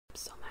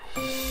so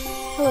much.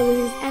 Hello,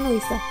 this is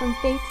Annalisa from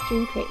Faith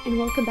Dream Crate, and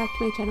welcome back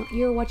to my channel.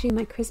 You're watching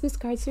my Christmas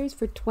card series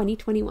for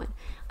 2021.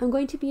 I'm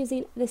going to be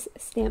using this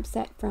stamp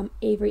set from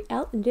Avery,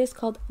 Elle, and it is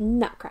called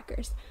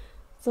Nutcrackers.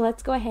 So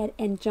let's go ahead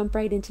and jump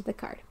right into the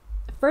card.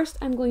 First,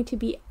 I'm going to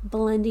be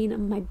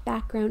blending my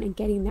background and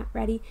getting that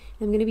ready.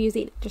 I'm going to be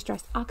using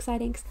Distress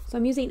Oxide inks. So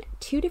I'm using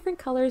two different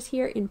colors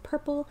here in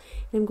purple,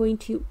 and I'm going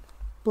to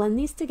blend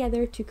these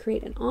together to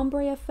create an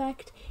ombre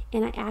effect.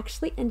 And I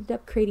actually ended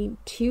up creating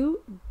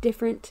two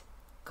different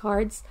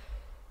cards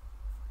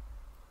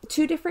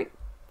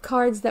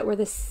that were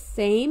the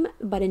same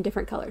but in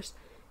different colors.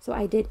 So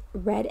I did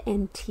red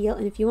and teal,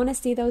 and if you want to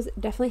see those,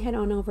 definitely head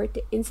on over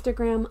to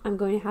Instagram. I'm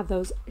going to have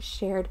those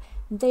shared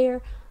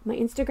there. My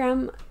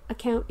Instagram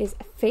account is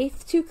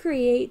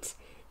Faith2Create,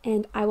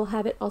 and I will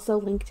have it also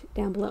linked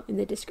down below in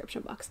the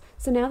description box.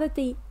 So now that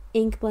the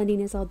ink blending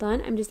is all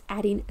done, I'm just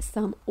adding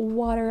some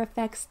water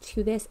effects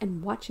to this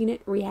and watching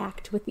it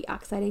react with the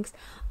oxide inks.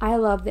 I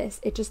love this.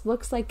 It just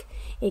looks like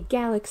a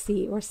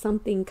galaxy or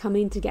something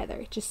coming together.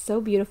 It's just so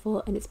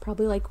beautiful, and it's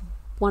probably like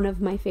one of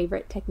my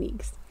favorite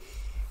techniques.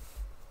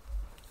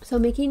 So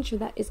making sure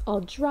that is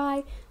all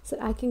dry so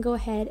that I can go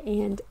ahead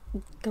and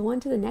go on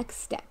to the next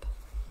step.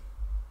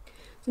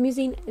 So I'm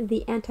using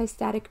the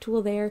anti-static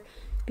tool there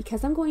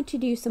because I'm going to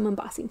do some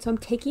embossing. So I'm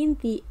taking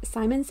the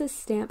Simon Says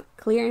Stamp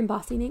clear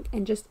embossing ink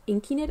and just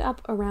inking it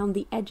up around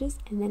the edges,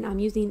 and then I'm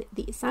using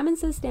the Simon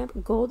Says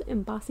Stamp gold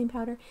embossing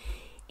powder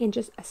and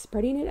just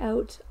spreading it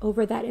out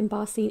over that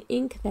embossing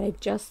ink that I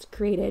just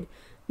created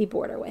the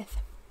border with.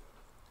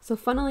 So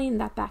funneling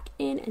that back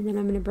in, and then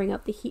I'm going to bring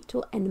up the heat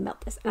tool and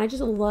melt this. And I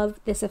just love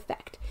this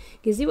effect.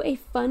 It gives you a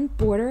fun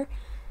border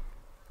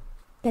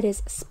that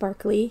is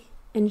sparkly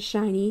and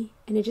shiny,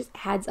 and it just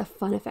adds a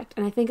fun effect.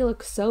 And I think it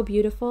looks so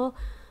beautiful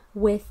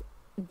with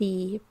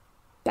the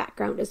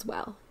background as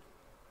well.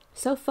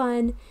 So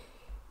fun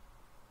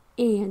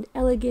and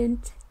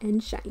elegant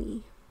and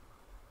shiny.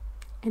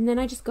 And then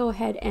I just go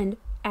ahead and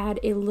add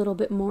a little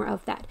bit more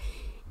of that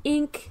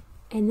ink,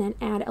 and then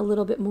add a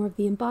little bit more of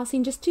the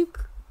embossing just to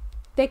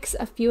fix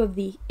a few of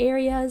the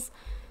areas.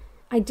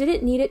 I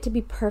didn't need it to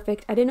be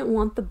perfect. I didn't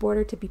want the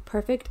border to be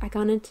perfect. I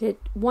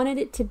wanted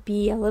it to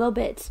be a little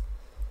bit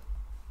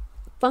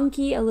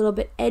funky, a little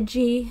bit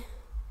edgy,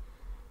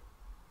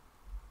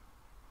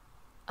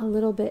 a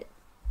little bit,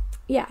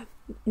 yeah,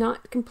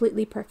 not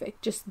completely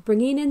perfect. Just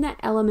bringing in that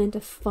element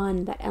of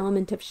fun, that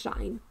element of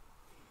shine.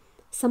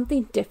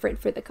 Something different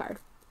for the card.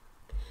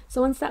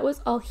 So once that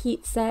was all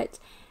heat set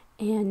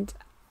and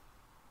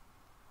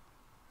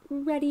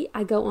ready,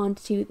 I go on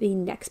to the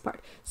next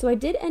part. So I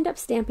did end up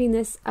stamping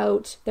this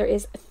out. There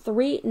is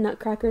 3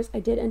 nutcrackers. I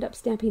did end up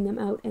stamping them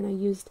out, and I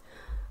used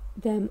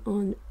them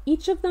on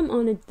each of them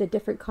on the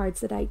different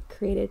cards that I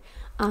created.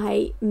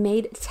 I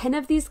made 10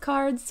 of these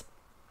cards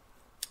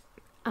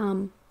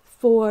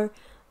for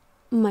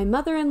my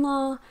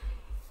mother-in-law.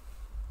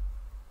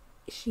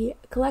 She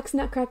collects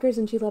nutcrackers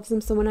and she loves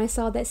them. So when I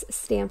saw this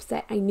stamp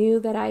set, I knew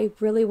that I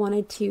really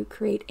wanted to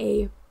create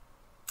a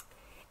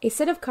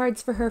set of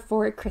cards for her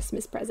for a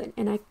Christmas present,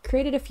 and I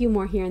created a few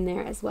more here and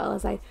there as well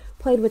as I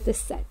played with this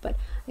set, but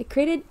I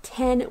created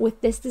 10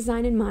 with this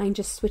design in mind,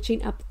 just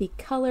switching up the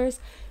colors.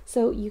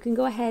 So you can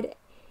go ahead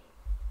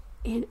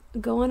and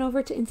go on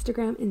over to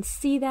Instagram and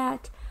see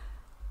that.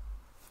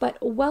 But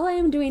while I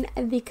am doing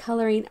the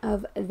coloring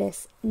of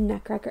this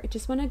nutcracker, I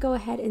just want to go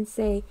ahead and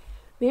say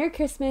Merry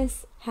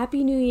Christmas,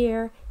 Happy New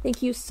Year.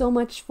 Thank you so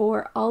much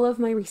for all of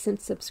my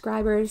recent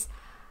subscribers.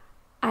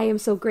 I am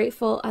so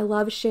grateful. I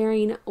love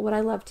sharing what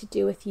I love to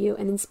do with you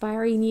and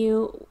inspiring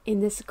you in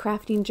this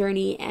crafting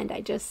journey. And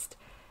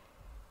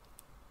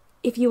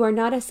if you are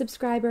not a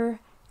subscriber,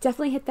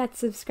 definitely hit that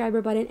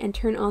subscriber button and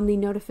turn on the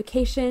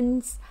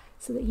notifications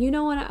so that you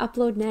know when I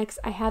upload next.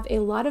 I have a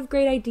lot of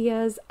great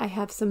ideas. I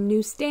have some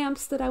new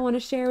stamps that I want to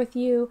share with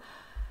you.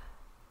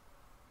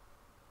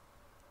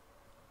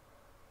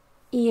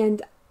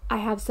 And I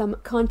have some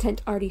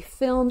content already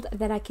filmed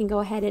that I can go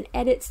ahead and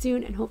edit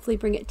soon and hopefully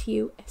bring it to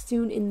you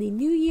soon in the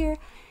new year.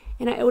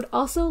 And I would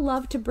also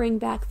love to bring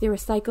back the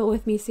Recycle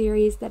With Me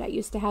series that I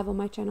used to have on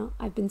my channel.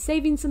 I've been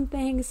saving some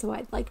things, so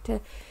I'd like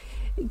to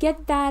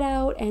get that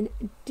out and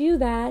do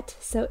that.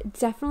 So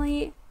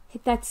definitely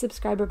hit that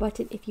subscriber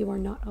button if you are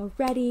not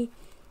already.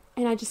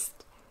 And I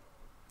just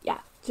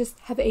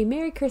have a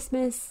Merry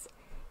Christmas,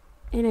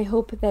 and I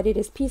hope that it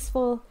is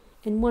peaceful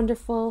and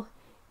wonderful.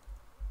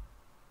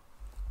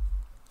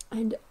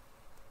 And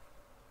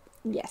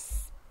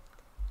yes,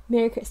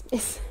 Merry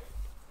Christmas.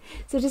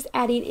 So just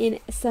adding in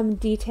some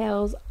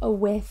details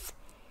with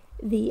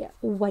the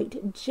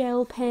white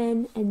gel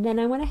pen, and then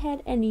I went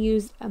ahead and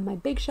used my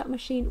Big Shot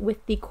machine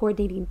with the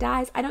coordinating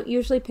dies. I don't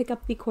usually pick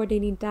up the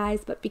coordinating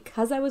dies, but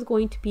because I was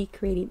going to be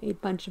creating a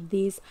bunch of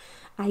these,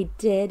 I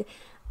did.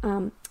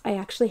 I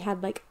actually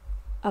had like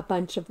a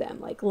bunch of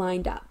them like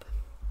lined up.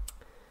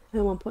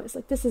 And at one point it's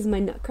like, this is my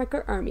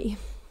Nutcracker army.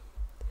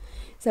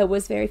 So it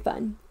was very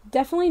fun.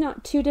 Definitely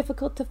not too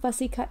difficult to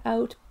fussy cut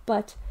out,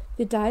 but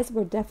the dies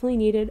were definitely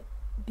needed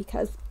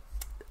because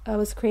I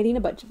was creating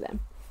a bunch of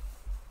them.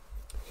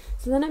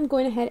 So then I'm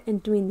going ahead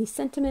and doing the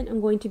sentiment.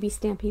 I'm going to be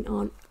stamping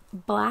on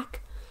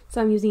black. So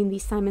I'm using the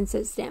Simon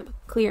Says Stamp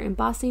clear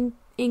embossing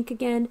ink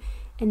again,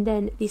 and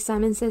then the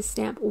Simon Says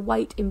Stamp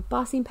white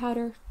embossing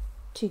powder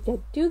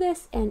to do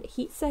this and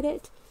heat set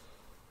it.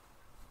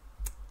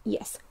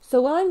 Yes,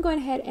 so while I'm going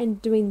ahead and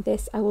doing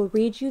this, I will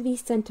read you the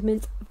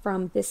sentiments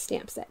from this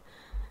stamp set.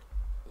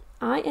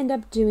 I end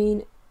up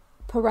doing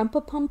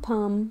Parumpa Pum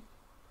Pum,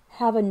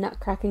 have a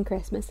nutcracking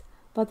Christmas,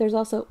 but there's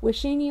also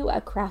wishing you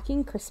a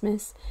cracking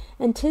Christmas,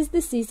 and 'tis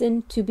the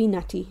season to be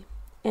nutty,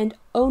 and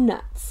oh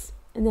nuts.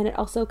 And then it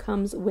also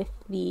comes with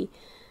the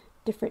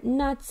different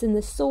nuts and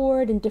the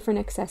sword and different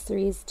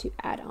accessories to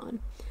add on.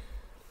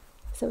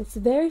 So it's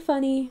very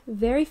funny,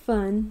 very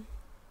fun,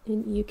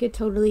 and you could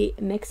totally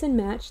mix and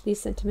match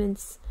these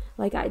sentiments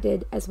like I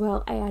did as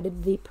well. I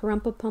added the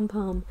Parumpa Pum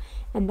Pum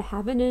and the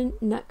having a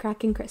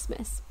nutcracking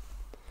Christmas.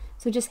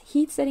 So just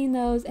heat setting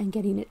those and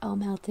getting it all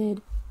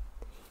melted.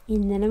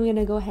 And then I'm going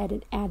to go ahead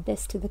and add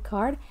this to the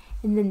card,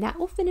 and then that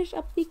will finish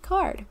up the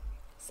card.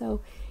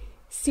 So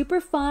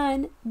super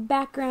fun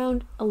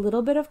background, a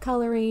little bit of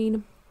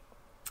coloring,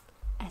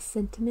 a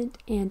sentiment,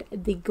 and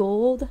the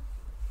gold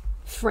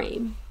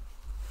frame.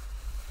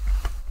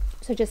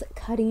 So just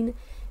cutting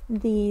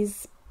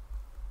these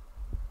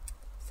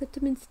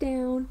sentiments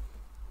down,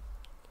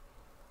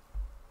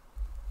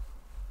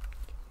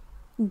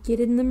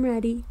 getting them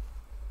ready.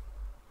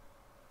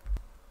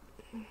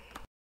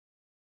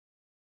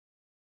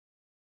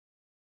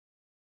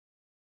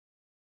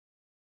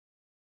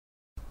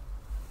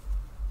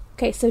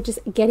 Okay, so just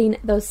getting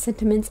those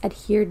sentiments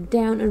adhered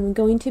down, and I'm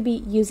going to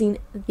be using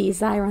the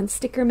Xyron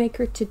sticker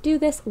maker to do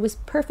this. It was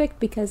perfect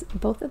because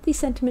both of the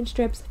sentiment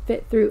strips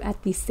fit through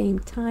at the same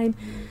time.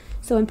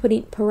 So I'm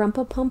putting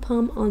Parumpa Pum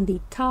Pum on the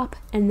top,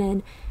 and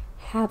then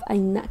have a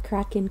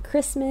nutcracking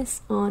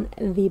Christmas on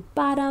the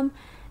bottom.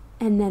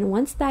 And then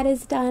once that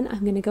is done, I'm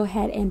going to go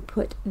ahead and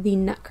put the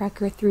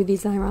nutcracker through the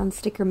Xyron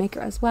sticker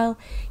maker as well.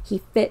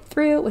 He fit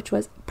through, which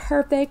was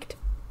perfect.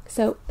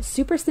 So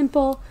super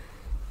simple.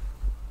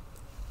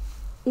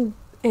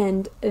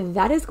 And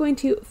that is going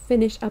to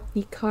finish up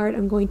the card.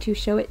 I'm going to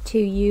show it to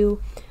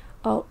you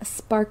all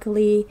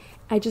sparkly.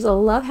 I just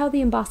love how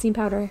the embossing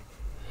powder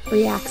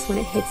reacts when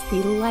it hits the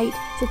light.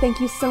 So thank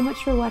you so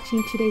much for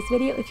watching today's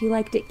video. If you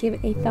liked it, give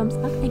it a thumbs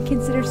up and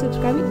consider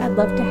subscribing. I'd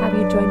love to have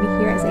you join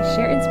me here as I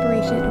share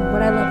inspiration and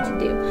what I love to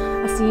do.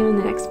 I'll see you in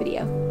the next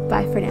video.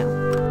 Bye for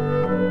now.